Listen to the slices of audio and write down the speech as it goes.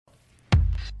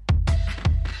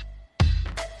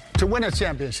to win a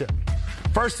championship,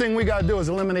 first thing we got to do is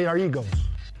eliminate our egos.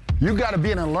 You got to be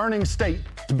in a learning state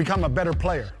to become a better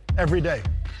player every day.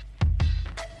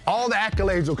 All the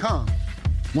accolades will come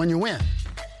when you win.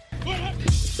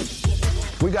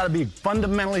 We got to be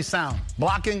fundamentally sound,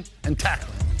 blocking and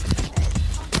tackling.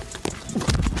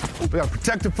 We got to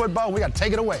protect the football, we got to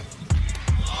take it away.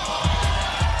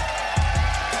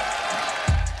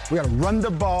 We got to run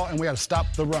the ball, and we got to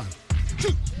stop the run.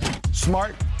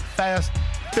 Smart, fast,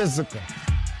 physical,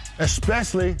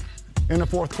 especially in the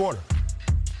fourth quarter.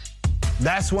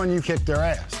 That's when you kick their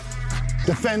ass.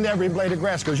 Defend every blade of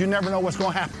grass, because you never know what's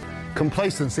going to happen.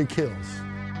 Complacency kills.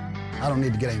 I don't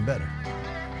need to get any better.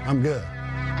 I'm good.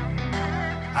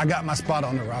 I got my spot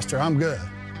on the roster. I'm good.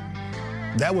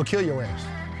 That will kill your ass.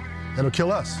 That'll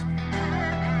kill us.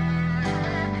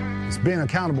 It's being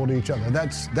accountable to each other.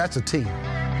 That's a team.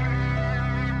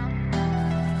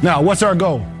 Now, what's our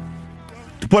goal?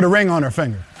 To put a ring on her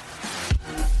finger.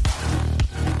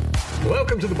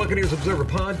 Welcome to the Buccaneers Observer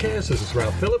Podcast. This is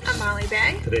Ralph Phillips. I'm Molly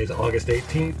Bay. Today is August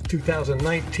 18th,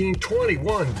 2019.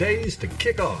 21 days to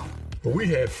kick off. But we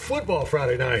had football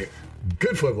Friday night.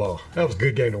 Good football. That was a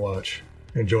good game to watch.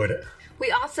 Enjoyed it. We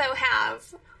also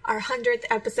have our 100th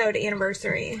episode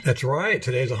anniversary. That's right.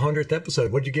 Today's a 100th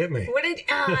episode. What'd you get me? What did...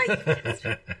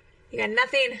 you got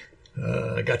nothing?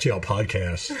 I got you all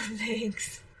podcasts.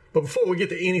 Thanks. But before we get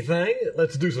to anything,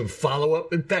 let's do some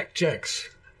follow-up and fact checks.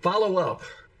 Follow up.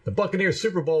 The Buccaneers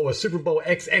Super Bowl was Super Bowl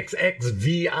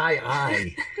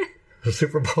XXXVII.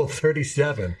 Super Bowl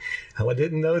 37. How I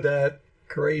didn't know that.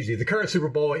 Crazy. The current Super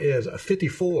Bowl is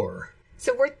 54.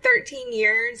 So we're 13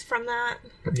 years from that?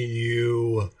 It's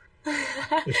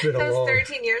been That a long... was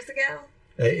 13 years ago?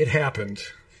 It happened.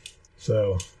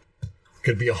 So,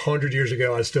 could be 100 years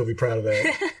ago. I'd still be proud of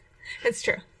that. It's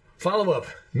true. Follow up.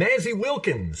 Mazzy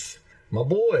Wilkins. My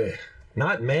boy.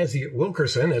 Not Mazzy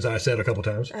Wilkerson, as I said a couple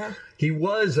times. He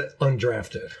was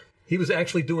undrafted. He was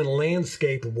actually doing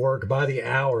landscape work by the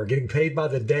hour, getting paid by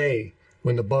the day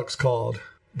when the Bucs called.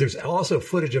 There's also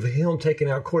footage of him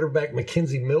taking out quarterback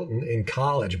Mackenzie Milton in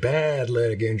college. Bad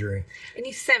leg injury. And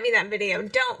you sent me that video.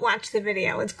 Don't watch the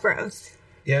video. It's gross.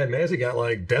 Yeah, Mazzy got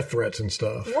like death threats and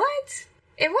stuff. What?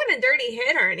 It wasn't a dirty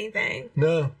hit or anything.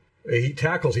 No. He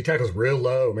tackles real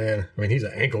low, man. I mean, he's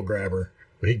an ankle grabber,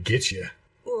 but he gets you.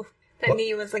 Ooh, that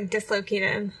knee was like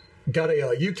dislocated. Got a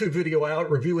YouTube video out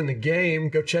reviewing the game.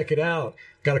 Go check it out.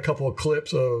 Got a couple of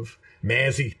clips of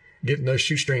Mazzy getting those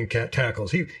shoestring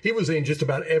tackles. He was in just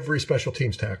about every special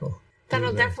teams tackle.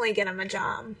 That'll definitely get him a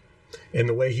job. And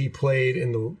the way he played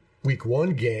in the week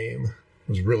 1 game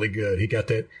was really good. He got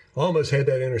that, almost had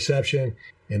that interception,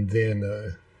 and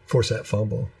then forced that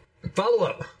fumble. Follow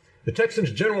up. The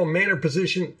Texans' general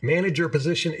manager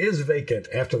position is vacant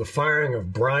after the firing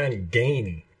of Brian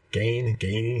Gainey.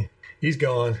 Gainey. He's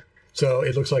gone. So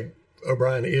it looks like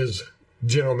O'Brien is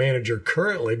general manager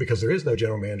currently, because there is no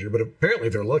general manager, but apparently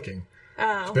they're looking.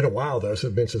 Oh. It's been a while, though. So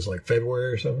it's been since like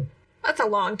February or something. That's a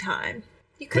long time.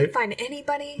 You couldn't find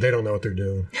anybody? They don't know what they're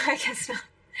doing. I guess not.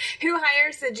 Who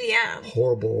hires the GM?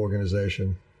 Horrible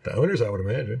organization. The owners, I would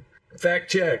imagine. Fact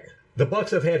check. The Bucs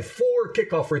have had 4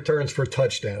 kickoff returns for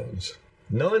touchdowns.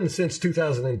 None since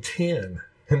 2010.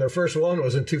 And their first one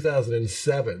was in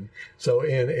 2007. So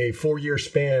in a 4-year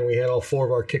span, we had all 4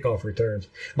 of our kickoff returns.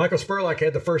 Michael Spurlock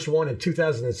had the first one in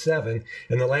 2007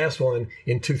 and the last one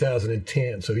in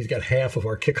 2010. So he's got half of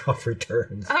our kickoff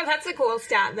returns. Oh, that's a cool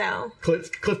stat, though.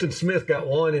 Clifton Smith got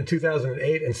one in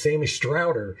 2008, and Sammy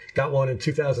Strouder got one in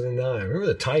 2009. Remember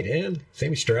the tight end?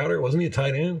 Sammy Strouder? Wasn't he a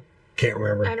tight end? Can't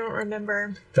remember. I don't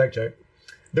remember. Fact check.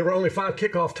 There were only 5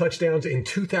 kickoff touchdowns in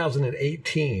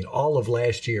 2018. All of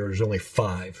last year, there's only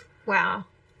 5. Wow.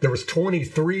 There was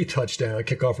 23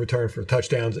 kickoff return for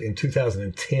touchdowns in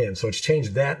 2010. So it's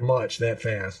changed that much, that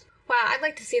fast. Wow, I'd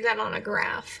like to see that on a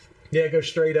graph. Yeah, it goes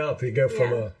straight up. You go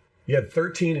from you had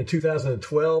 13 in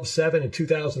 2012, 7 in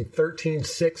 2013,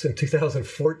 6 in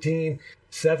 2014,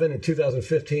 7 in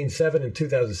 2015, 7 in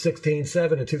 2016,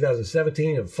 7 in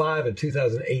 2017, and 5 in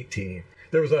 2018.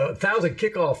 There was 1,000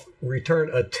 kickoff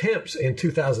return attempts in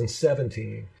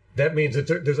 2017. That means that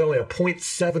there's only a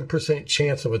 0.7%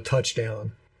 chance of a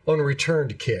touchdown on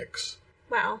returned kicks.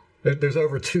 Wow. There's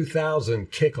over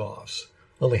 2,000 kickoffs.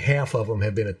 Only half of them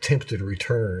have been attempted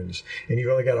returns. And you've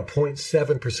only got a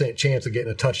 0.7% chance of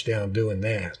getting a touchdown doing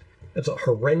that. That's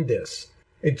horrendous.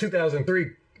 In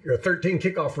 2013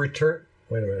 kickoff return...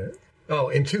 Wait a minute. Oh,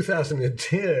 in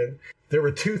 2010, there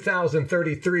were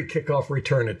 2,033 kickoff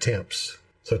return attempts.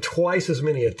 So twice as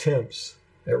many attempts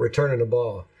at returning the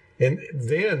ball. And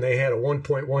then they had a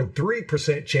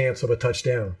 1.13% chance of a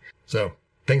touchdown. So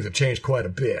things have changed quite a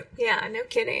bit. Yeah, no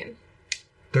kidding.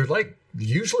 they're like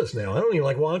useless now. I don't even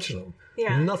like watching them.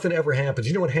 Yeah. Nothing ever happens.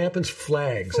 You know what happens?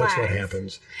 Flags. That's what Flags.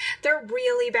 happens. They're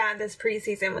really bad this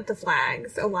preseason with the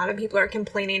flags. A lot of people are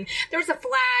complaining. There was a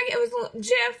flag. It was a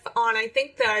GIF on, I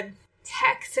think, the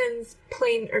Texans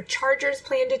playing, or Chargers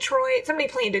playing Detroit. Somebody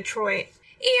playing Detroit.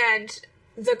 And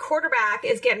the quarterback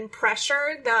is getting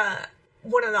pressure.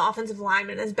 One of the offensive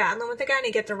linemen is battling with the guy and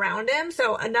he gets around him.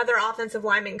 So another offensive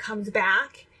lineman comes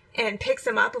back and picks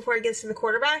him up before he gets to the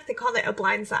quarterback. They called it a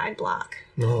blindside block.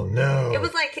 Oh, no. It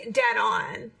was like dead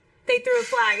on. They threw a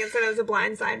flag and said it was a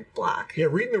blindside block. Yeah,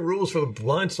 reading the rules for the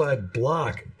blindside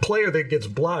block, player that gets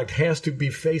blocked has to be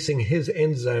facing his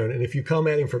end zone. And if you come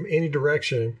at him from any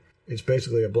direction, it's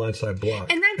basically a blindside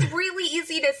block. And that's really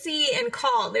easy to see and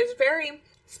call. There's very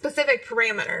specific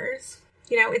parameters.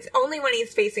 You know, it's only when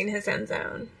he's facing his end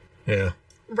zone. Yeah.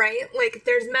 Right? Like,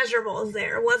 there's measurables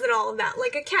there. It wasn't all of that.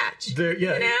 Like a catch. Yeah,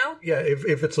 you know? Yeah,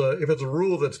 if it's a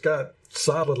rule that's got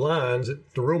solid lines,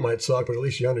 the rule might suck, but at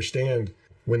least you understand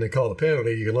when they call the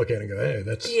penalty, you can look at it and go, hey,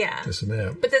 that's this and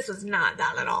that. But this was not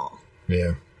that at all.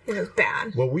 Yeah. It was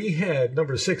bad. Well, we had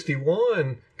number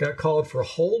 61 got called for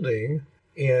holding,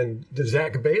 and the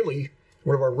Zach Bailey,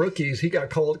 one of our rookies, he got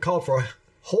called for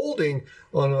holding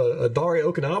on a Dare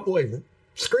Okunabwe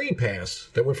screen pass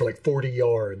that went for like 40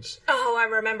 yards. Oh, I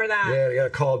remember that. Yeah, he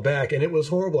got called back, and it was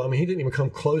horrible. I mean, he didn't even come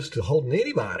close to holding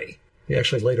anybody. He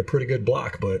actually laid a pretty good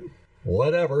block, but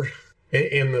whatever.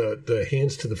 And the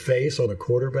hands to the face on the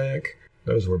quarterback,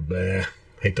 those were bad.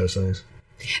 Hate those things.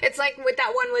 It's like with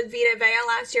that one with Vita Vea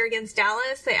last year against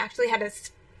Dallas. They actually had to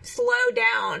slow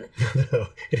down No,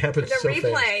 it happened the so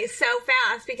replay fast. so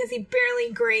fast because he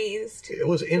barely grazed. It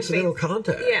was incidental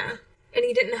contact. Yeah. And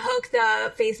he didn't hook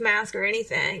the face mask or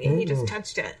anything, and he just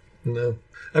touched it. No.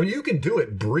 I mean, you can do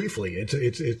it briefly.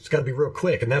 It's got to be real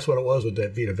quick, and that's what it was with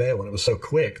that Vita Vea when it was so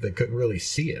quick they couldn't really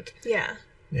see it. Yeah.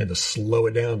 They had to slow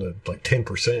it down to like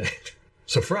 10%.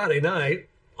 So Friday night,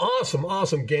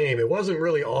 awesome game. It wasn't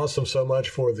really awesome so much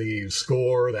for the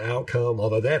score, the outcome,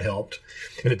 although that helped.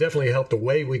 And it definitely helped the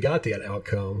way we got that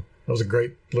outcome. That was a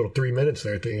great little 3 minutes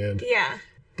there at the end. Yeah.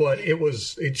 But it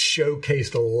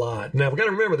showcased a lot. Now, we got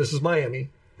to remember, this is Miami.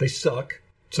 They suck.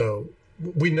 So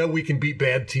we know we can beat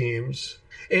bad teams.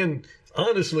 And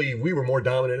honestly, we were more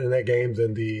dominant in that game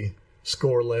than the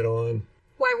score led on.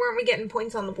 Why weren't we getting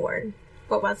points on the board?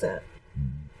 What was it?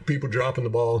 People dropping the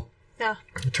ball, Yeah.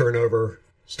 turnover,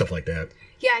 stuff like that.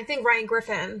 Yeah, I think Ryan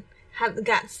Griffin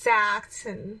got sacked,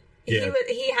 and Yeah.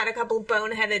 he had a couple of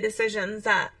boneheaded decisions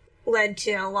that led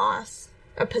to a loss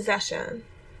of possession.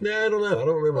 Yeah, I don't know. I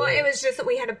don't remember Well, that. it was just that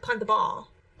we had to punt the ball.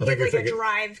 I think It was you're like a thinking-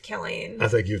 drive killing. I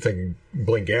think you're thinking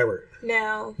Blaine Gabbert.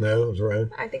 No, No, it was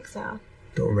Ryan. I think so.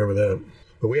 Don't remember that.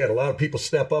 But we had a lot of people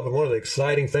step up, and one of the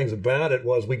exciting things about it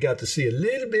was we got to see a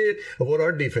little bit of what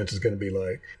our defense is going to be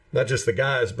like. Not just the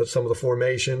guys, but some of the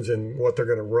formations and what they're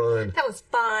going to run. That was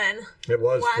fun. It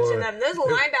was Watching fun. them. Those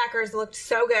linebackers looked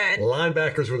so good.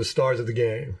 Linebackers were the stars of the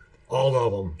game. All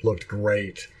of them looked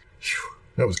great. Whew,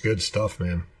 that was good stuff,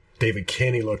 man. David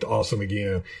Kenny looked awesome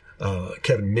again.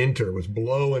 Kevin Minter was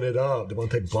blowing it up.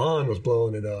 Devontae Bond was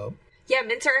blowing it up. Yeah,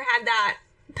 Minter had that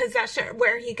possession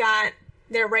where he got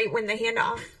there right when the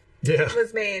handoff Yeah,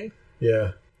 was made.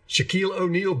 yeah. Shaquille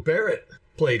O'Neal Barrett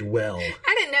played well.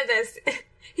 I didn't know this.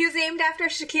 He was named after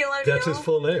Shaquille O'Neal. That's his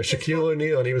full name, Shaquille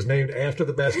O'Neal, and he was named after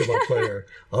the basketball player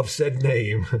of said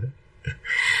name.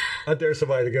 I dare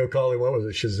somebody to go call him, what was it,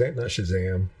 Shazam? Not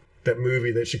Shazam. That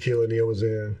movie that Shaquille O'Neal was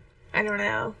in. I don't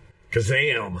know.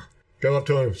 Kazam. Go up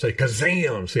to him, say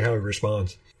Kazam, see how he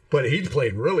responds. But he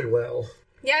played really well.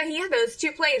 Yeah, he had those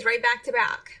two plays right back to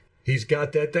back. He's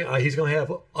got that thing. He's going to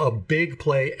have a big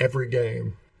play every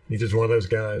game. He's just one of those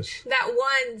guys. That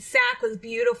one sack was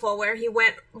beautiful where he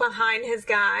went behind his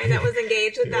guy that was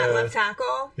engaged with that Yeah. left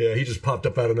tackle. Yeah, he just popped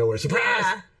up out of nowhere. Surprise!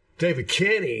 Yeah. David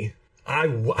Kenny.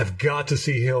 I've got to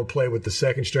see him play with the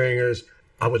second stringers.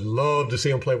 I would love to see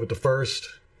him play with the first,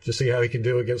 to see how he can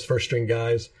do against first string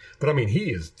guys. But I mean,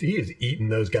 he is eating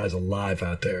those guys alive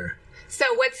out there. So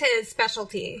what's his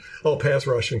specialty? Oh, pass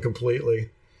rushing completely.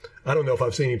 I don't know if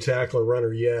I've seen him tackle a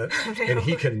runner yet, and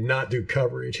he cannot do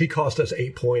coverage. He cost us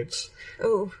 8 points.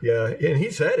 Ooh. Yeah, and he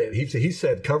said it. He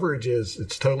said coverage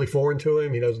it's totally foreign to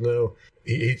him. He doesn't know.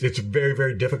 It's very,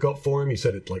 very difficult for him. He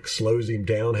said it like slows him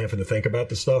down having to think about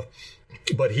the stuff.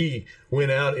 But he went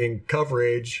out in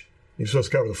coverage. He was supposed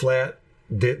to cover the flat,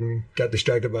 didn't. Got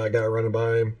distracted by a guy running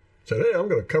by him. Said, hey, I'm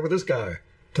going to cover this guy.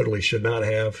 Totally should not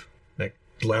have. That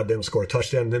allowed them to score a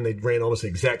touchdown, and then they ran almost the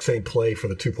exact same play for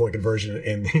the 2-point conversion,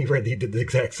 and he did the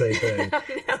exact same thing.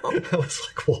 Oh, no. I was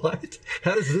like, what?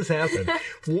 How does this happen?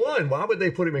 One, why would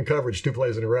they put him in coverage 2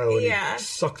 plays in a row and Yeah. he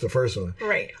sucked the first one?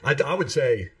 Right. I would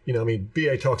say,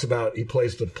 B.A. talks about he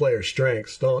plays to the player's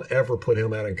strengths. Don't ever put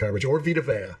him out in coverage. Or Vita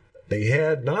Vea. They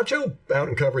had Nacho out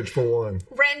in coverage for one.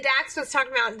 Ren Dax was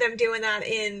talking about them doing that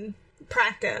in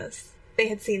practice. They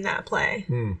had seen that play.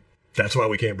 That's why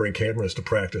we can't bring cameras to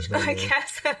practice now. I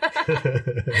guess.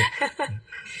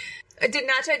 Did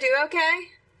Nacho do okay?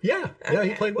 Yeah,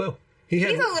 he played well. He's a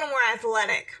little more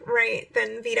athletic, right,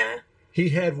 than Vita. He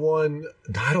had one,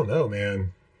 I don't know,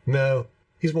 man. No,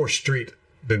 he's more street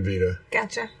than Vita.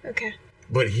 Gotcha. Okay.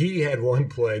 But he had one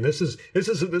play, and this is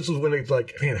when it's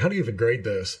like, man, how do you even grade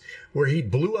this? Where he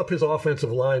blew up his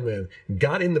offensive lineman,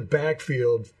 got in the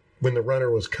backfield when the runner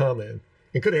was coming,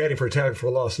 and could have had him for a tackle for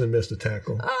a loss and then missed the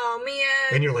tackle. Oh,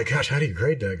 man. And you're like, gosh, how do you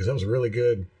grade that? Because that was really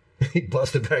good. He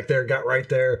busted back there, got right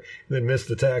there, and then missed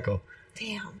the tackle.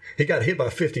 Damn. He got hit by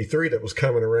 53 that was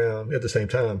coming around at the same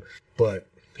time, but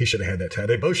he should have had that tackle.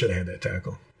 They both should have had that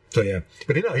tackle. So, yeah.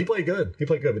 But, he played good.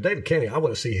 But David Kenny, I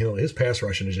want to see him. His pass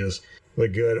rushing is just really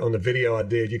good. On the video I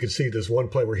did, you could see this one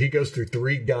play where he goes through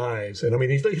 3 guys. And,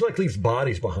 he like leaves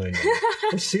bodies behind him.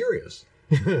 I'm serious.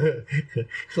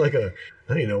 It's like I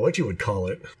don't even know what you would call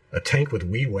it. A tank with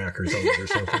weed whackers on it or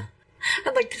something.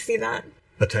 I'd like to see that.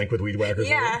 A tank with weed whackers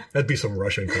on Yeah. it? That'd be some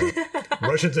Russian car.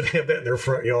 Russians that have that in their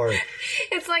front yard.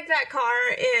 It's like that car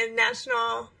in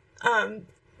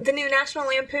the new National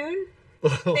Lampoon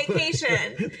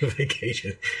Vacation.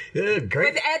 Vacation. Yeah,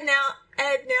 great. With Ed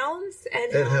Helms.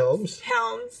 Ed Helms.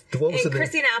 What was and it?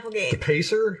 Christine Applegate. The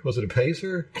Pacer? Was it a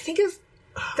Pacer? I think it was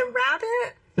the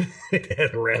Rabbit. It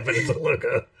had a rabbit as a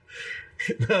logo.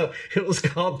 No, it was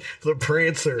called the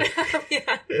Prancer.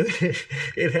 Yeah.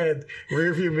 It had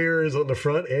rear view mirrors on the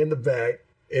front and the back.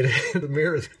 It had the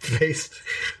mirrors faced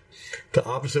the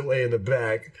opposite way in the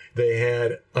back. They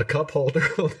had a cup holder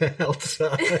on the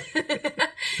outside.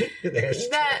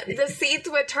 The seats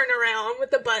would turn around with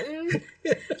the button,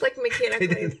 like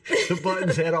mechanically. The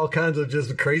buttons had all kinds of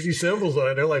just crazy symbols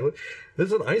on it. They're like, "This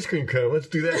is an ice cream cone. Let's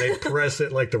do that." And they'd press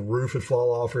it like the roof would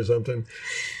fall off or something.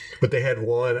 But they had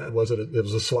one. It was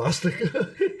a swastika,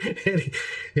 and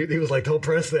he was like, "Don't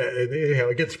press that." And anyhow,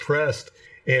 it gets pressed,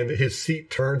 and his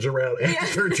seat turns around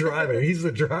as they're driving. He's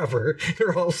the driver.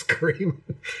 They're all screaming.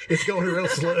 It's going real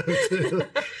slow too.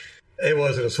 It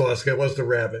wasn't a swastika. It was the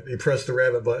rabbit. He pressed the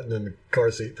rabbit button, and the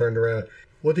car seat turned around.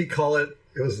 What did he call it?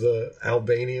 It was the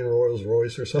Albanian Rolls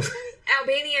Royce or something.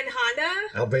 Albanian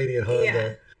Honda. Albanian Honda.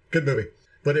 Yeah. Good movie.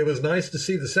 But it was nice to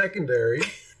see the secondary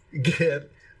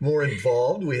get more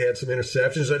involved. We had some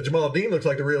interceptions. Jamal Dean looks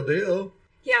like the real deal.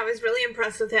 Yeah, I was really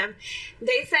impressed with him.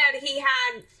 They said he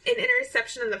had an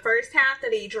interception in the first half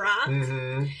that he dropped. Mm-hmm.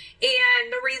 And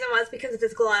the reason was because of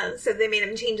his gloves. So they made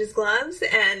him change his gloves,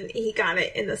 and he got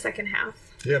it in the second half.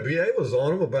 Yeah, BA was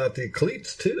on him about the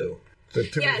cleats, too.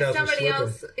 Yeah, somebody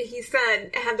else, he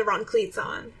said, had the wrong cleats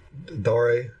on.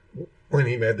 Dare, when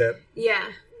he made that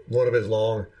one of his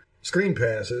long screen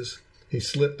passes, he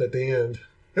slipped at the end.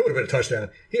 It would have been a touchdown.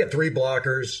 He had 3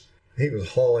 blockers. He was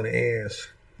hauling ass.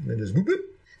 And just whoop, whoop.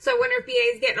 So I wonder if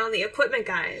BA's getting on the equipment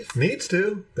guys. Needs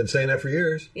to. Been saying that for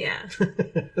years. Yeah.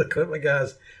 The equipment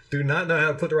guys do not know how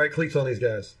to put the right cleats on these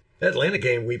guys. That Atlanta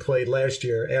game we played last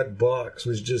year at Bucks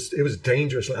was just, it was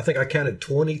dangerous. I think I counted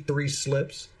 23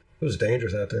 slips. It was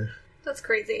dangerous out there. That's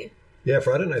crazy. Yeah,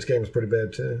 Friday night's game was pretty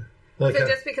bad too. Was it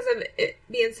just because of it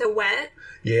being so wet?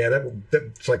 Yeah,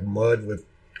 that's like mud with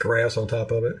grass on top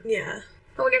of it. Yeah.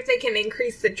 I wonder if they can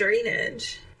increase the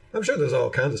drainage. I'm sure there's all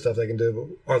kinds of stuff they can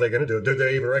do, but are they going to do it? Do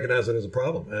they even recognize it as a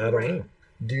problem? I don't know.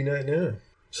 Do not know.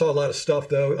 Saw a lot of stuff,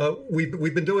 though.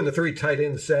 We've been doing the 3 tight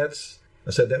end sets.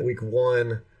 I said that week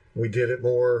 1. We did it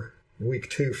more week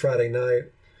 2, Friday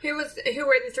night. Who were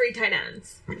the 3 tight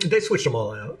ends? They switched them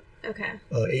all out. Okay.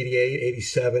 88,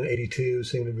 87, 82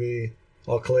 seem to be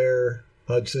Auclair,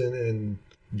 Hudson, and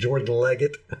Jordan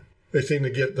Leggett. They seem to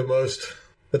get the most,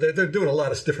 but they're doing a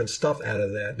lot of different stuff out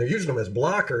of that. They're using them as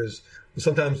blockers.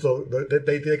 Sometimes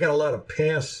they got a lot of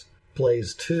pass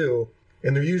plays too,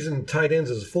 and they're using tight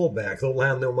ends as a fullback. They'll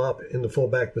line them up in the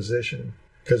fullback position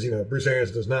because Bruce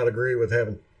Arians does not agree with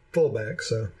having fullbacks,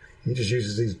 so he just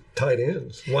uses these tight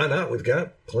ends. Why not? We've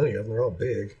got plenty of them. They're all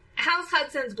big. How's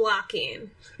Hudson's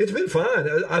blocking? It's been fine.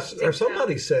 Or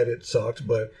somebody said it sucked,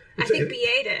 but I think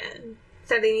BA did.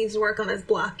 Said he needs to work on his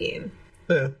blocking.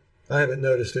 Yeah, I haven't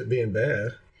noticed it being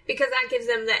bad. Because that gives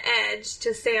them the edge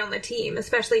to stay on the team,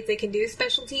 especially if they can do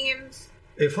special teams.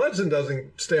 If Hudson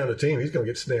doesn't stay on the team, he's going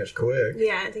to get snatched quick.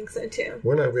 Yeah, I think so too.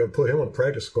 We're not going to be able to put him on the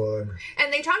practice squad.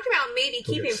 And they talked about maybe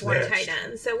keeping 4 tight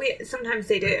ends. So sometimes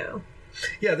they do.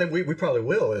 Yeah, then we probably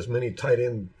will, as many tight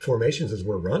end formations as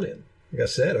we're running. Like I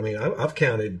said, I mean, I've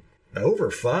counted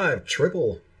over 5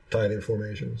 triple tight end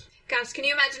formations. Gosh, can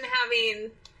you imagine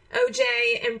having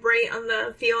OJ and Brait on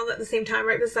the field at the same time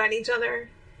right beside each other?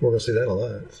 We're going to see that a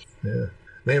lot. Yeah.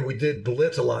 Man, we did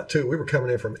blitz a lot, too. We were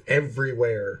coming in from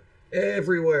everywhere.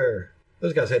 Everywhere.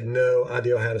 Those guys had no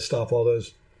idea how to stop all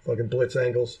those fucking blitz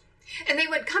angles. And they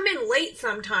would come in late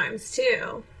sometimes,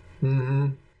 too. Mm-hmm.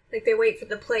 Like they wait for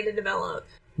the play to develop.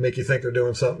 Make you think they're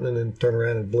doing something and then turn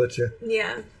around and blitz you.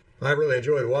 Yeah. I really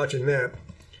enjoyed watching that.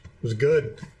 It was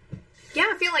good. Yeah,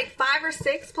 I feel like 5 or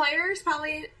 6 players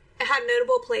probably had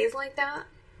notable plays like that.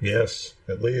 Yes,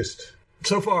 at least.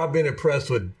 So far, I've been impressed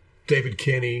with David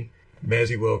Kinney,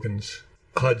 Mazzie Wilkins,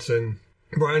 Hudson,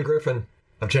 Brian Griffin.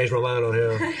 I've changed my mind on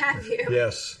him. Have you?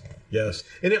 Yes.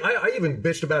 And I even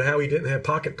bitched about how he didn't have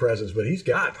pocket presence, but he's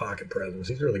got pocket presence.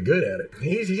 He's really good at it.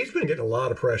 He's been getting a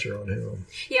lot of pressure on him.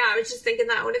 Yeah, I was just thinking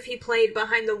that. What if he played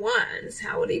behind the ones?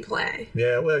 How would he play?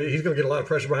 Yeah, well, he's going to get a lot of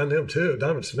pressure behind him, too.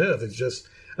 Donovan Smith is just,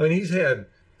 I mean, he's had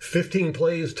 15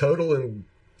 plays total in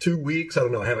 2 weeks. I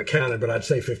don't know. I haven't counted, but I'd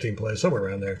say 15 plays, somewhere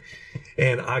around there.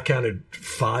 And I counted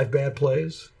 5 bad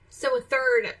plays. So a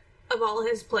third of all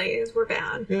his plays were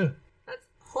bad. Yeah. That's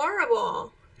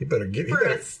horrible.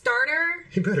 A starter?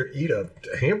 He better eat a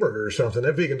hamburger or something.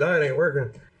 That vegan diet ain't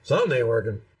working. Something ain't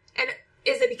working. And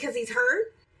is it because he's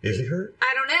hurt? Is he hurt?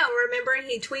 I don't know. Remember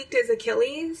he tweaked his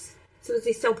Achilles? So is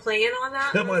he still playing on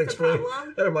that? That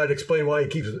might explain why he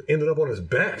keeps ending up on his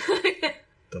back.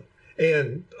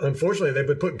 And unfortunately, they've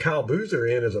been putting Kyle Boozer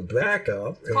in as a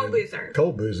backup.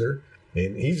 Cole Boozer.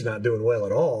 And he's not doing well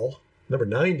at all. Number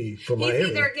 90 for Miami. He's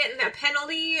either getting a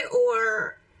penalty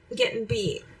or getting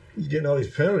beat. He's getting all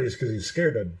these penalties because he's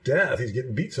scared to death. He's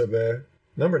getting beat so bad.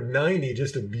 Number 90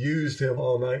 just abused him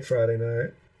all night Friday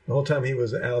night. The whole time he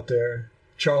was out there.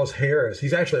 Charles Harris.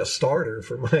 He's actually a starter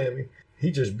for Miami.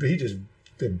 He just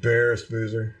embarrassed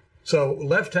Boozer. So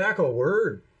left tackle,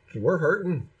 we're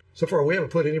hurting. So far, we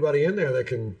haven't put anybody in there that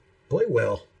can play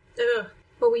well. Ugh.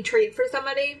 Will we trade for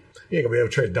somebody? You ain't going to be able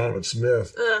to trade Donovan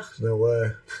Smith. Ugh. No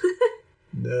way.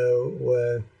 No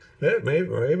way. Yeah,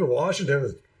 maybe Washington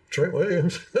is Trent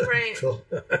Williams. Right.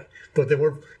 But then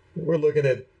we're looking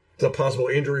at the possible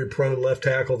injury-prone left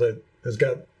tackle that has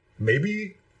got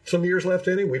maybe some years left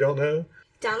in him. We don't know.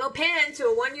 Donald Penn to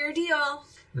a 1-year deal.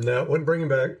 No, wouldn't bring him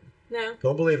back. No.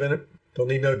 Don't believe in it. Don't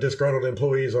need no disgruntled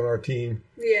employees on our team.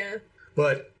 Yeah.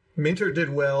 But Minter did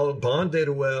well. Bond did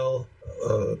well.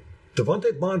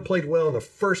 Devontae Bond played well in the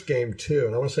first game, too.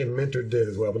 And I want to say Minter did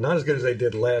as well, but not as good as they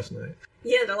did last night.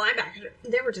 Yeah, the linebackers,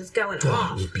 they were just going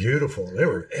off. It was beautiful. They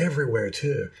were everywhere,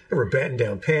 too. They were batting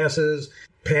down passes,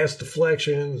 pass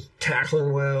deflections,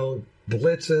 tackling well,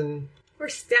 blitzing. We're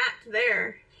stacked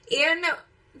there. And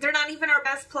they're not even our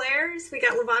best players. We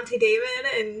got Levante David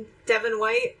and Devin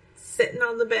White sitting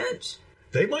on the bench.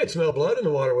 They might smell blood in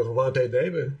the water with Levante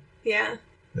David. Yeah.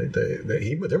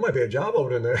 There might be a job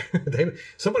open in there.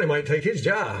 Somebody might take his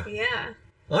job. Yeah.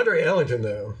 Andre Ellington,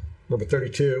 though, number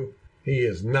 32, he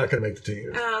is not going to make the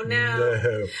team. Oh, no.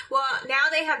 No. Well, now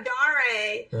they have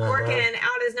Dare working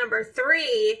out as number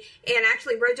 3, and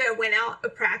actually Rojo went out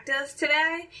of practice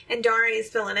today, and Dare is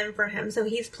filling in for him, so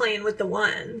he's playing with the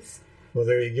ones. Well,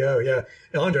 there you go. Yeah,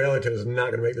 Andre Ellington is not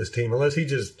going to make this team unless he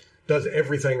just does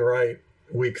everything right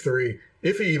week 3.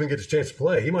 If he even gets a chance to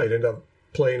play, he might end up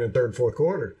playing in third, fourth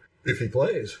quarter. If he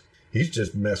plays, he's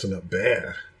just messing up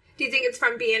bad. Do you think it's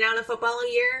from being out of football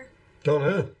a year? Don't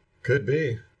know. Could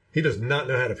be. He does not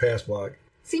know how to pass block.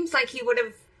 Seems like he would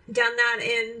have done that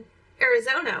in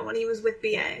Arizona when he was with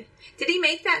BA. Did he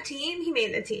make that team? He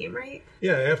made the team, right?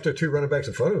 Yeah, after 2 running backs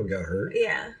in front of him got hurt.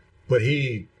 Yeah. But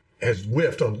he has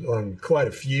whiffed on quite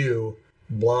a few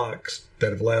blocks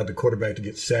that have allowed the quarterback to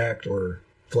get sacked or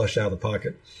flushed out of the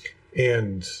pocket.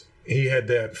 And he had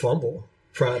that fumble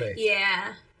Friday.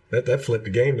 Yeah. That flipped the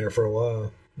game there for a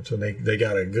while. So they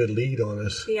got a good lead on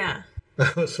us. Yeah.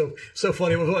 so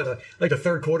funny. It was like the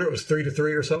third quarter, it was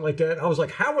 3-3 or something like that. I was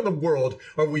like, how in the world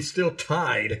are we still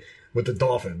tied with the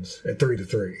Dolphins at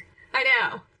 3-3? I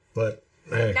know. But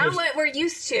hey, not what we're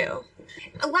used to.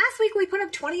 Last week we put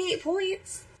up 28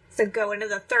 points. So go into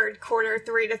the third quarter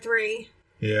 3-3.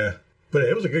 Yeah. But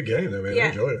it was a good game though, man. Yeah. I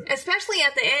enjoyed it. Especially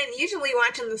at the end. Usually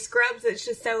watching the scrubs, it's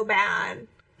just so bad.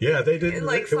 Yeah, they didn't.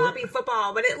 Like sloppy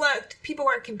football, but people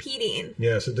weren't competing.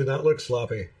 Yes, it did not look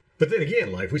sloppy. But then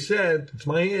again, like we said, it's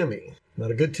Miami. Not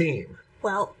a good team.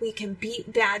 Well, we can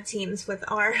beat bad teams with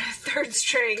our third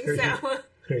string, so.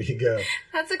 There you go.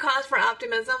 That's a cause for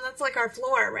optimism. That's like our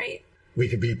floor, right? We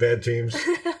can beat bad teams.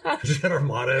 Is that our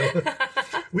motto?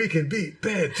 We can beat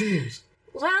bad teams.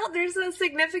 Well, there's a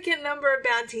significant number of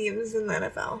bad teams in the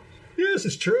NFL. Yes,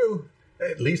 it's true.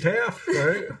 At least half,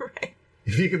 right? Right.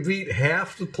 If you can beat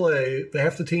half the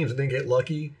teams and then get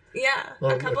lucky Yeah,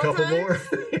 on a couple times. more.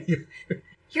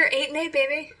 You're 8-8,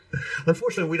 baby.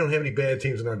 Unfortunately, we don't have any bad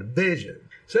teams in our division.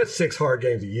 So that's 6 hard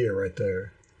games a year right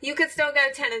there. You could still go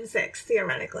 10-6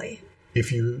 theoretically.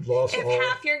 If you lost If all...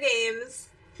 half your games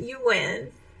you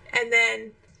win, and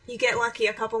then you get lucky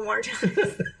a couple more times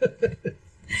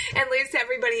and lose to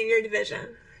everybody in your division.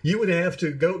 You would have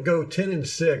to go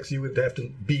 10-6. You would have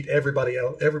to beat everybody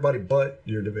else, everybody but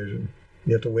your division.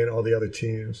 You have to win all the other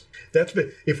teams.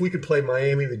 If we could play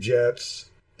Miami, the Jets,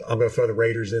 I'm going to throw the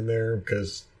Raiders in there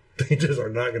because they just are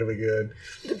not going to be good.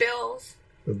 The Bills.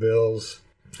 The Bills.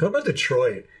 How about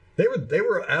Detroit? They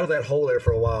were out of that hole there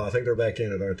for a while. I think they're back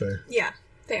in it, aren't they? Yeah,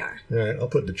 they are. All right, I'll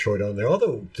put Detroit on there.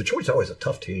 Although Detroit's always a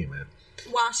tough team, man.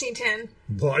 Washington.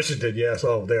 Washington, yes.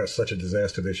 Oh, they're such a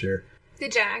disaster this year. The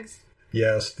Jags.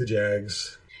 Yes, the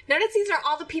Jags. Notice these are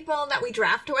all the people that we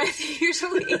draft with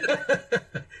usually.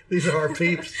 These are our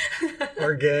peeps,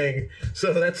 our gang.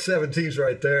 So that's 7 teams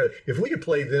right there. If we could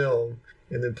play them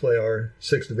and then play our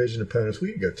 6th division opponents,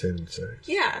 we could go 10-6.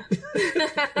 Yeah.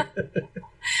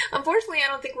 Unfortunately, I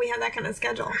don't think we have that kind of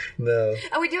schedule. No.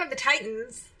 Oh, we do have the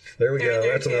Titans. There we They're go.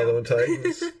 there That's too. another one,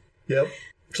 Titans. Yep.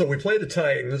 So we play the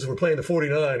Titans. We're playing the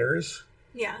 49ers,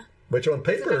 Yeah. which on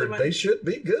another paper, one. they should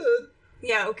be good.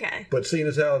 Yeah, okay. But seeing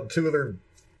as how 2 of their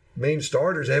main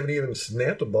starters haven't even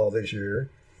snapped a ball this year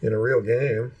in a real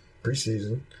game,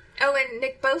 preseason. Oh, and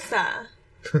Nick Bosa.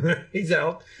 He's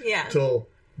out Yeah. till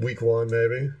week 1,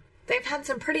 maybe. They've had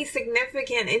some pretty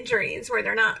significant injuries where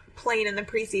they're not playing in the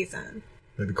preseason.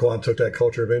 Maybe Quan took that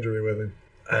culture of injury with him.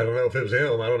 I don't know if it was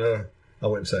him. I don't know. I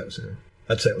wouldn't say it was him.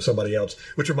 I'd say it was somebody else.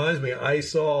 Which reminds me, I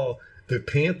saw the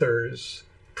Panthers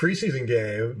preseason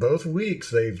game. Both weeks,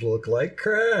 they've looked like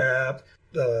crap.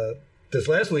 This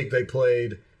last week, they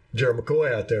played Gerald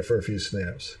McCoy out there for a few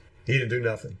snaps. He didn't do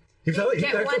nothing. He was out, he was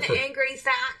Get out one there for, angry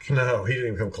sack. No, he didn't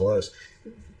even come close.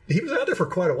 He was out there for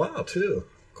quite a while, too.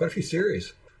 Quite a few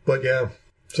series. But, yeah,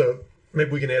 so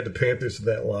maybe we can add the Panthers to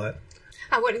that lot.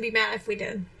 I wouldn't be mad if we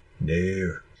did.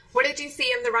 No. What did you see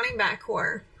in the running back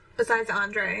core besides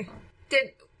Andre?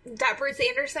 Did that Bruce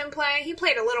Anderson play? He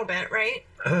played a little bit, right?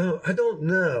 I don't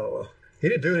know. He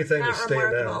didn't do anything Not to stand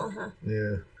remarkable, out. huh?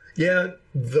 Yeah. Yeah,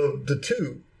 the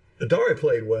 2, Adare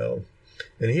played well,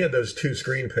 and he had those 2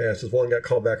 screen passes. One got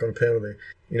called back on a penalty.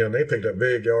 And they picked up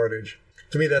big yardage.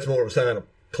 To me, that's more of a sign of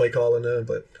play calling now,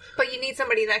 but But you need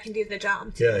somebody that can do the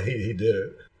job, too. yeah, he did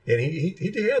it. And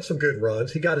he had some good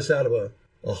runs. He got us out of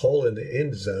a hole in the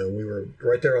end zone. We were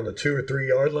right there on the 2 or 3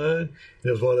 yard line. And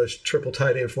it was one of those triple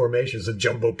tight end formations, a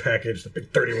jumbo package, the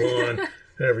big 31,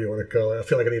 whatever you want to call it. I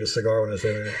feel like I need a cigar when I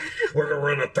say that. We're going to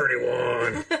run a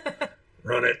 31.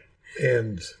 Run it.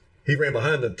 And he ran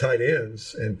behind the tight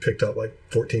ends and picked up like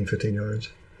 14, 15 yards.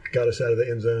 Got us out of the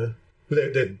end zone.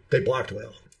 They blocked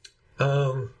well.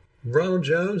 Ronald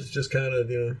Jones just kind of,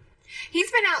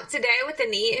 He's been out today with a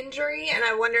knee injury, and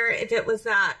I wonder if it was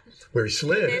that where he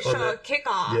slid initial on that,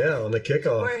 kickoff. Yeah, on the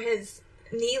kickoff. Where his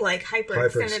knee, hyperextended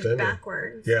Hyperextended.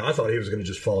 backwards. Yeah, I thought he was going to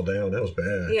just fall down. That was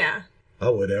bad. Yeah. I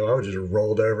would have. I would just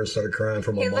rolled over and started crying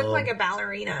for my He mom. looked like a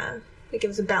ballerina. Like it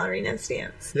was a ballerina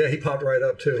stance. Yeah, he popped right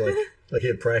up too, like he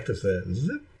had practiced that.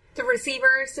 Zip. The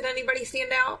receivers, did anybody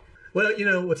stand out? Well,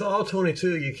 with all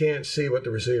 22, you can't see what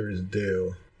the receivers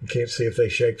do. You can't see if they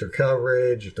shake their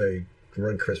coverage, if they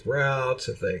run crisp routes,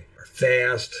 if they are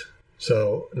fast.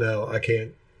 So no, I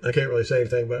can't really say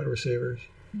anything about the receivers.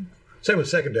 Same with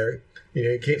secondary.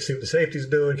 You can't see what the safety's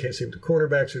doing, can't see what the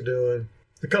cornerbacks are doing.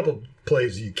 A couple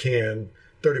plays you can.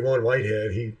 31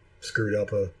 Whitehead, he screwed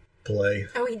up a play.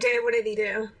 Oh, he did? What did he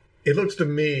do? It looks to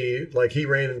me like he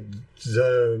ran in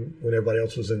zone when everybody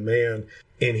else was in man,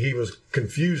 and he was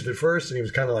confused at first, and he was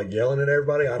kind of yelling at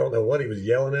everybody. I don't know what he was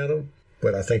yelling at them,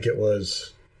 but I think it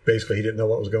was basically he didn't know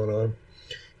what was going on.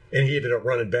 And he ended up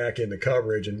running back into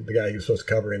coverage, and the guy he was supposed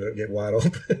to cover ended up getting wide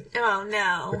open. Oh,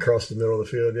 no. Across the middle of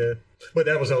the field, yeah. But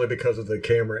that was only because of the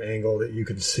camera angle that you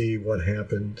could see what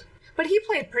happened. But he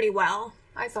played pretty well,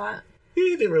 I thought.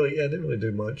 He didn't really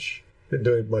do much. Didn't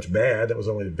do much bad. That was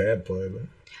only a bad play, but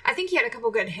I think he had a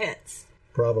couple good hits.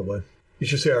 probably. You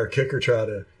should see our kicker try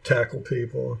to tackle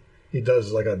people. He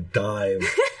does a dive.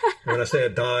 When I say a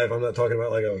dive, I'm not talking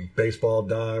about a baseball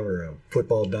dive or a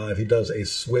football dive. He does a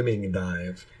swimming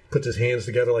dive. Puts his hands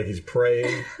together like he's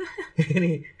praying.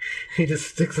 And he just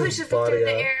sticks his Pushes body it through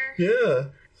out. the air. Yeah.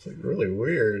 It's really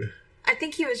weird. I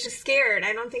think he was just scared.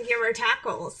 I don't think he ever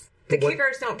tackles. The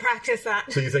kickers don't practice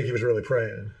that. So you think he was really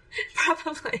praying?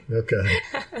 Probably. Okay.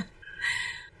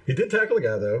 He did tackle the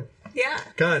guy, though. Yeah.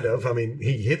 Kind of. I mean,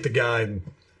 he hit the guy and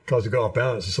caused him to go off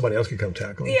balance so somebody else could come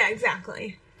tackle him. Yeah,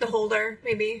 exactly. The holder,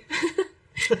 maybe.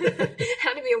 Had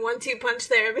to be a 1-2 punch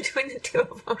there between the two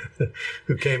of them.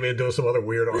 Who came in doing some other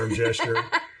weird arm gesture.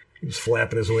 He was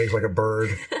flapping his wings like a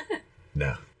bird.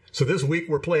 No. So this week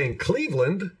we're playing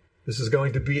Cleveland. This is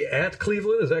going to be at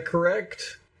Cleveland. Is that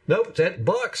correct? Nope, it's at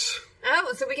Bucks.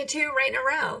 Oh, so we get 2 right in a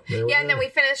row. There we Yeah, go. and then we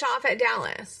finish off at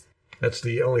Dallas. That's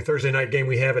the only Thursday night game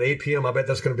we have at 8 p.m. I bet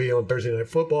that's going to be on Thursday Night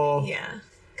Football. Yeah,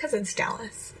 because it's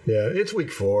Dallas. Yeah, it's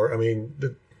week 4. I mean,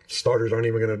 the starters aren't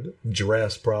even going to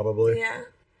dress, probably. Yeah.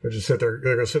 They're just they're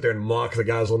going to sit there and mock the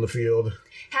guys on the field.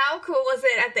 How cool was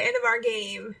it at the end of our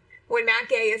game when Matt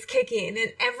Gay is kicking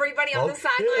and everybody on Oh, the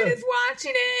sideline yeah. is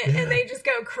watching it and they just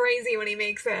go crazy when he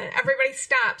makes it? Everybody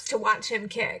stops to watch him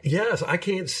kick. Yes, I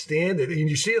can't stand it.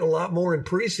 And you see it a lot more in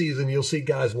preseason. You'll see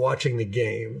guys watching the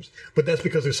games. But that's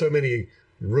because there's so many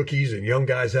rookies and young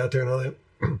guys out there and all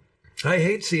that. I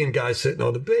hate seeing guys sitting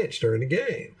on the bench during the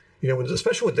game. You know,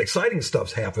 especially when the exciting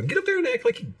stuff's happening. Get up there and act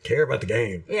like you care about the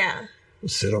game. Yeah.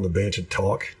 Sit on the bench and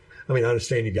talk. I mean, I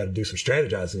understand you got to do some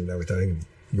strategizing and everything.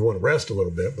 You want to rest a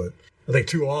little bit, but I think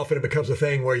too often it becomes a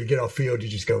thing where you get off field, you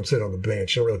just go and sit on the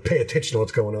bench. You don't really pay attention to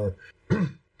what's going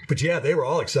on. But yeah, they were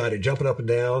all excited, jumping up and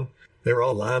down. They were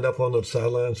all lined up on the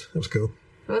sidelines. It was cool.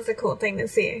 It was a cool thing to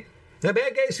see. That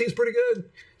bad guy seems pretty good.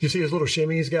 You see his little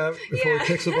shimmy he's got before Yeah. he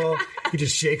kicks the ball? He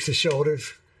just shakes his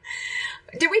shoulders.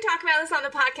 Did we talk about this on the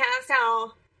podcast,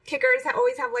 how kickers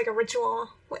always have like a ritual?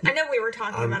 I know we were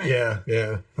talking about it.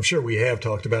 Yeah. I'm sure we have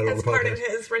talked about it That's on the part podcast. of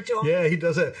his ritual. Yeah, he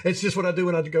does that. It's just what I do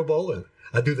when I go bowling.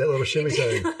 I do that little shimmy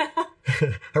thing.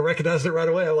 I recognized it right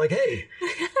away. I'm like, hey.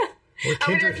 We're I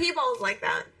wonder kindred. if he bowls like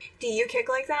that. Do you kick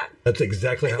like that? That's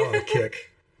exactly how I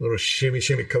kick. Little shimmy,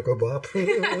 cocoa bop.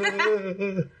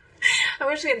 I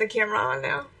wish we had the camera on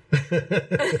now.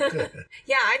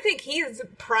 Yeah, I think he's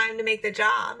primed to make the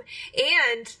job.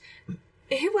 And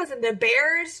who was it? The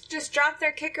Bears just dropped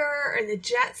their kicker, or the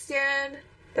Jets did.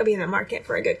 They'll be in the market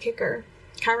for a good kicker.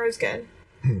 Cairo's good.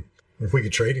 If we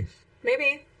could trade him.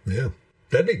 Maybe. Yeah.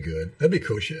 That'd be good. That'd be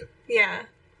cool shit. Yeah.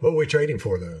 What are we trading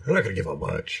for, though? I'm not going to give up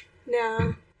much.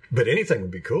 No. But anything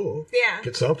would be cool. Yeah.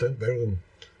 Get something better than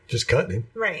just cutting him.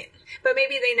 Right. But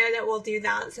maybe they know that we'll do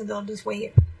that, so they'll just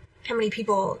wait. How many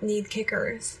people need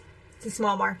kickers? It's a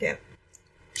small market.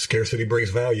 Scarcity brings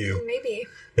value. Maybe.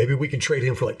 Maybe we can trade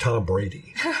him for like Tom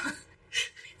Brady.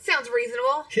 Sounds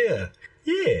reasonable. Yeah.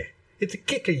 Yeah. It's a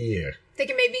kicker year. They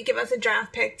can maybe give us a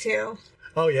draft pick, too.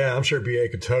 Oh, yeah. I'm sure BA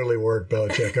could totally work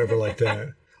Belichick over like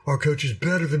that. Our coach is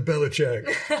better than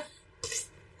Belichick.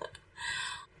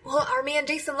 Well, our man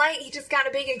Jason Light, he just got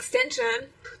a big extension.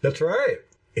 That's right.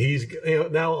 He's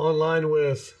now online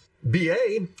with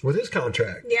BA with his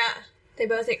contract. Yeah. They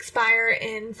both expire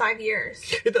in 5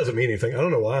 years. It doesn't mean anything. I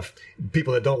don't know why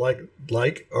people that don't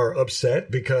like are upset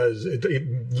because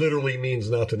it literally means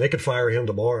nothing. They could fire him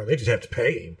tomorrow. They just have to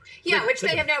pay him. Yeah, which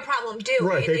they have no problem doing.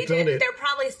 Right, they've done it. They're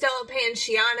probably still paying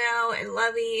Shiano and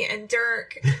Lovey and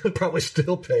Dirk. Probably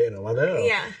still paying him. I know.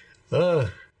 Yeah.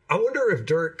 I wonder if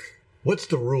Dirk. What's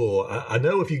the rule? I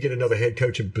know if you get another head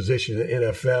coaching position in the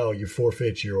NFL, you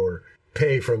forfeit your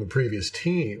pay from the previous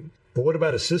team. But what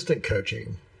about assistant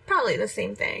coaching? Probably the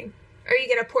same thing. Or you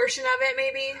get a portion of it,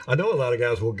 maybe? I know a lot of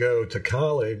guys will go to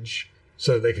college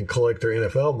so they can collect their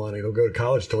NFL money. They'll go to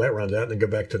college till that runs out and then go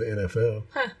back to the NFL.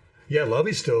 Huh. Yeah,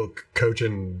 Lovey's still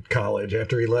coaching college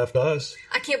after he left us.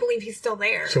 I can't believe he's still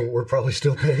there. So we're probably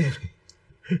still paying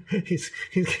him. He's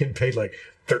getting paid like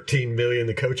 $13 million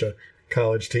to coach a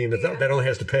college team that only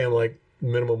has to pay him like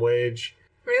minimum wage.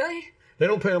 Really? They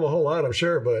don't pay him a whole lot, I'm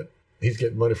sure, but he's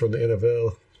getting money from the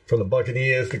NFL, from the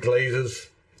Buccaneers, the Glazers.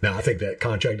 Now, I think that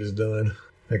contract is done.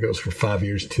 That goes for 5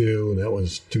 years, too, and that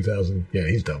was 2000. Yeah,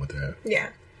 he's done with that. Yeah,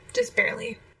 just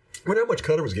barely. I wonder how much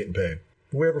Cutter was getting paid.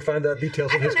 Did we ever find out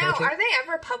details I of his don't know. contract? Are they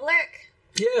ever public?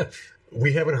 Yeah.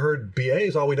 We haven't heard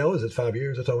BAs. All we know is it's 5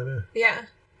 years. That's all we know. Yeah.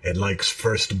 And Lake's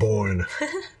firstborn.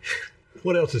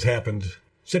 What else has happened?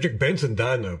 Cedric Benson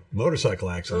died in a motorcycle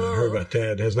accident. I heard about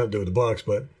that. It has nothing to do with the Bucks,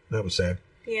 but that was sad.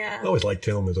 Yeah. I always liked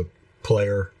him as a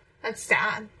player. That's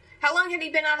sad. How long had he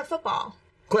been out of football?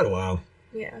 Quite a while.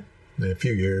 Yeah. A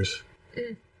few years.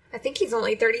 I think he's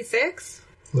only 36.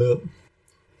 Well,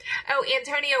 Oh,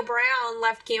 Antonio Brown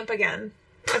left camp again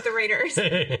at the Raiders. No,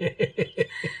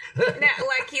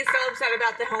 like he's so upset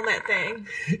about the helmet thing.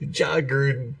 John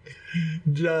Gruden.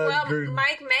 Well, Gruden.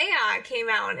 Mike Mayock came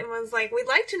out and was like, we'd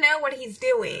like to know what he's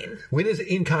doing. When is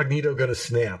Incognito going to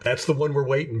snap? That's the one we're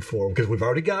waiting for because we've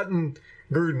already gotten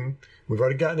Gruden. We've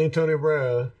already gotten Antonio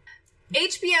Brown.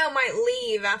 HBO might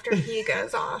leave after he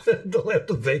goes off. They'll have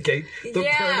to vacate the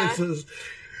premises.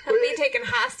 He'll be taking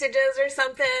hostages or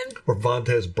something. Or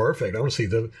Vontaze Burfict. I want to see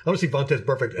Vontaze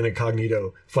Burfict and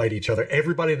Incognito fight each other.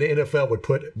 Everybody in the NFL would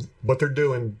put what they're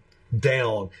doing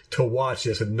down to watch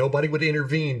this, and nobody would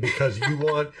intervene because you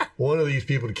want one of these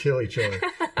people to kill each other.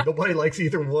 Nobody likes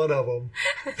either one of them.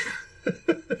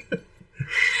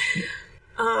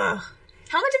 How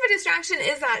much of a distraction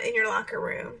is that in your locker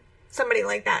room? Somebody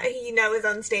like that you know is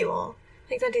unstable.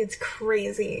 Like, that dude's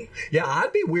crazy. Yeah,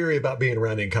 I'd be weary about being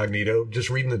around Incognito, just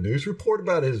reading the news report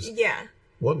about his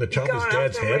wanting to chop his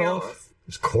dad's head off.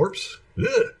 His corpse.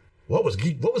 Ugh. What was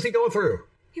he going through?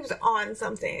 He was on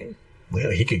something.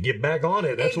 Well, he could get back on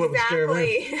it. That's what was scaring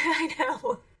me. I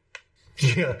know.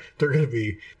 Yeah, they're going to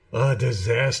be a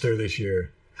disaster this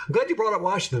year. I'm glad you brought up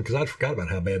Washington because I forgot about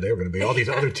how bad they were going to be. All these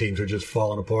other teams are just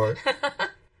falling apart.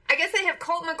 I guess they have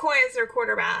Colt McCoy as their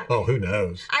quarterback. Oh, who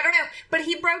knows? I don't know. But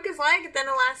he broke his leg at the end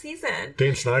of last season.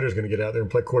 Dan Snyder's going to get out there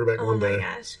and play quarterback one day. Oh,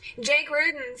 my gosh. Jake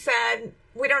Gruden said,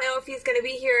 we don't know if he's going to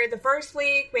be here the first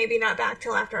week, maybe not back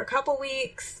till after a couple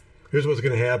weeks. Here's what's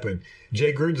going to happen.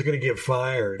 Jay Gruden's going to get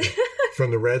fired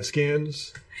from the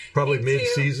Redskins, probably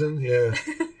mid-season. Yeah.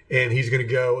 And he's going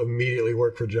to go immediately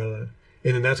work for John.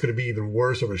 And then that's going to be even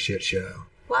worse of a shit show.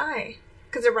 Why?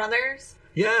 Because they're brothers?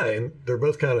 Yeah, and they're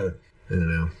both kind of, I don't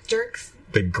know. Jerks?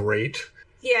 They're great.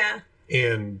 Yeah.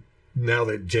 And now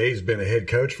that Jay's been a head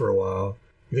coach for a while,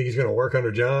 you think he's going to work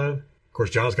under John? Of course,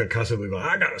 John's going to constantly be like,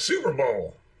 I got a Super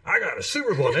Bowl. And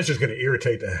that's just going to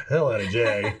irritate the hell out of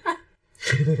Jay.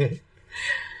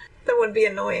 That would be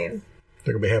annoying.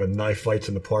 They're going to be having knife fights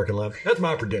in the parking lot. That's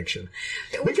my prediction.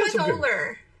 Which one's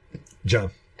older? John.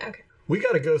 Okay. We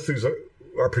got to go through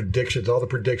our predictions, all the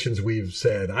predictions we've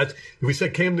said. We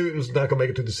said Cam Newton's not going to make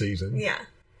it through the season. Yeah.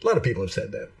 A lot of people have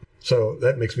said that. So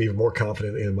that makes me even more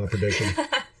confident in my prediction.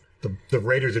 The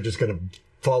Raiders are just going to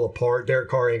fall apart. Derek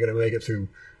Carr ain't going to make it through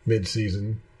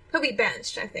mid-season. He'll be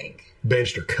benched, I think.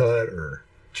 Benched or cut or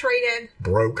traded.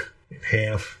 Broke in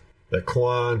half. That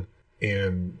Quan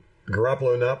and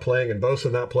Garoppolo not playing and Bosa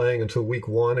not playing until week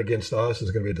 1 against us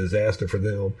is going to be a disaster for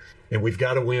them. And we've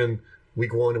got to win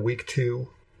week 1 and week 2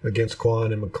 against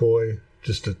Quan and McCoy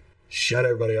just to shut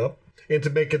everybody up. And to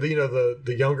make it,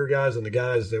 the younger guys and the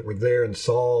guys that were there and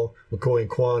saw McCoy and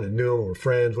Quan and knew him and were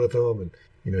friends with him. And,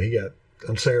 he got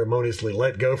unceremoniously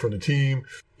let go from the team.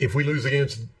 If we lose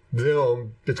against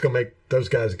them, it's going to make those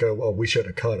guys go, oh, we should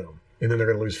have cut him. And then they're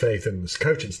going to lose faith in this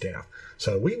coaching staff.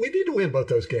 So we need to win both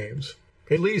those games.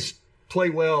 At least play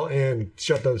well and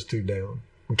shut those two down.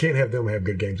 We can't have them have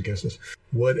good games against us.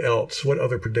 What else? What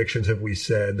other predictions have we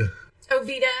said? Oh,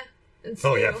 Vita and Stu.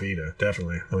 Oh, yeah, Vita,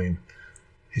 definitely. I mean,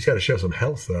 he's got to show some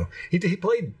health, though. He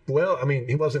played well. I mean,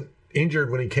 he wasn't injured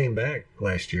when he came back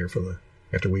last year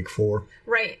after week 4.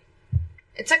 Right.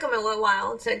 It took him a little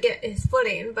while to get his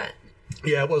footing, but...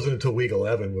 Yeah, it wasn't until week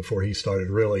 11 before he started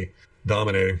really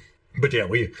But yeah,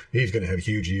 he's going to have a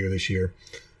huge year this year.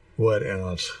 What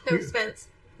else?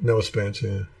 Noah Spence,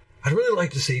 yeah. I'd really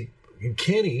like to see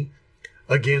Kenny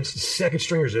against second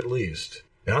stringers at least.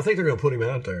 And I think they're going to put him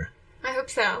out there. I hope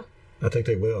so. I think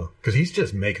they will. Because he's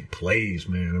just making plays,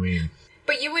 man. I mean...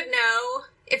 But you would know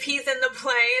if he's in the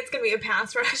play, it's going to be a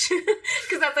pass rush.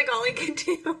 Because that's like all he can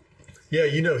do. Yeah,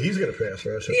 he's going to pass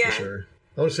rush, that's for sure.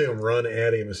 I want to see him run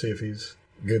at him and see if he's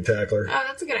a good tackler. Oh,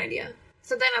 that's a good idea.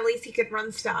 So then at least he could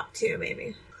run stop too,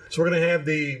 maybe. So we're going to have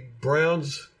the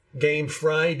Browns game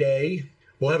Friday.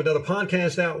 We'll have another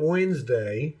podcast out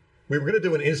Wednesday. We were going to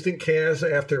do an instant cast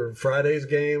after Friday's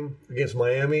game against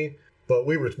Miami, but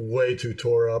we were way too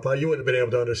tore up. You wouldn't have been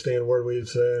able to understand a word we had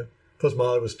said. Plus,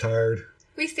 Molly was tired.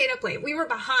 We stayed up late. We were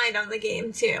behind on the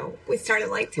game, too. We started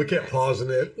like 10 We kept pausing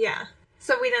it. Yeah.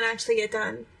 So we didn't actually get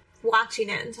done watching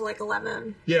it until like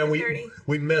 11. Yeah,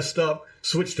 we messed up,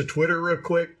 switched to Twitter real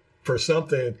quick for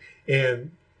something,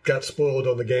 and got spoiled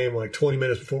on the game like 20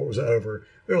 minutes before it was over.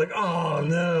 We were like, oh,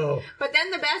 no. But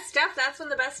then that's when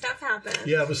the best stuff happened.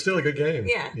 Yeah, it was still a good game.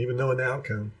 Yeah. Even knowing the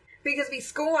outcome. Because we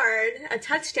scored a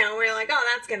touchdown. We were like,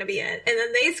 oh, that's going to be it. And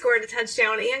then they scored a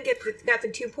touchdown and got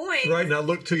the 2 points. Right, and I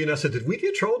looked to you and I said, did we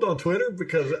get trolled on Twitter?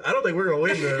 Because I don't think we're going to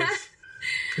win this.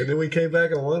 And then we came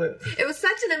back and won it. It was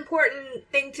such an important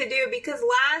thing to do because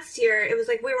last year it was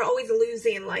like we were always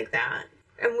losing like that.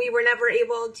 And we were never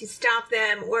able to stop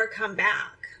them or come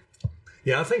back.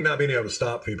 Yeah, I think not being able to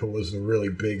stop people was a really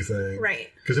big thing. Right.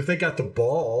 Because if they got the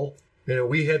ball,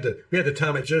 we had to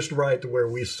time it just right to where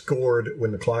we scored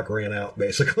when the clock ran out,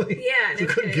 basically. Yeah. We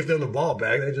couldn't give them the ball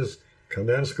back. They just come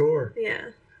down and score. Yeah.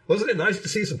 Wasn't it nice to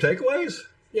see some takeaways?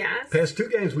 Yes. Past 2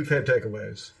 games we've had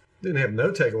takeaways. Didn't have no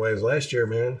takeaways last year,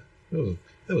 man. That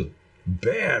was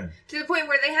Bad. To the point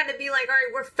where they had to be like, all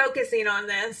right, we're focusing on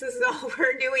this. This is all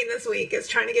we're doing this week is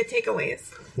trying to get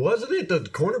takeaways. Wasn't it? The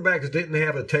cornerbacks didn't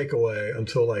have a takeaway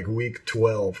until like week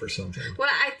 12 or something. Well,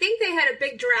 I think they had a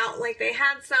big drought. Like, they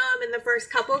had some in the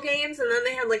first couple games, and then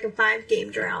they had like a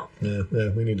 5-game drought. Yeah,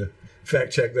 we need to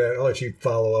fact check that. I'll let you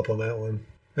follow up on that one.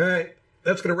 All right.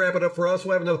 That's going to wrap it up for us.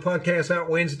 We'll have another podcast out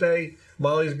Wednesday.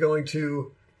 Molly's going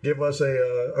to give us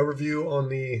a overview on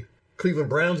the Cleveland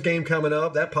Browns game coming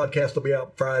up. That podcast will be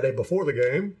out Friday before the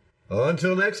game.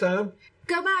 Until next time.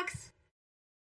 Go Bucks!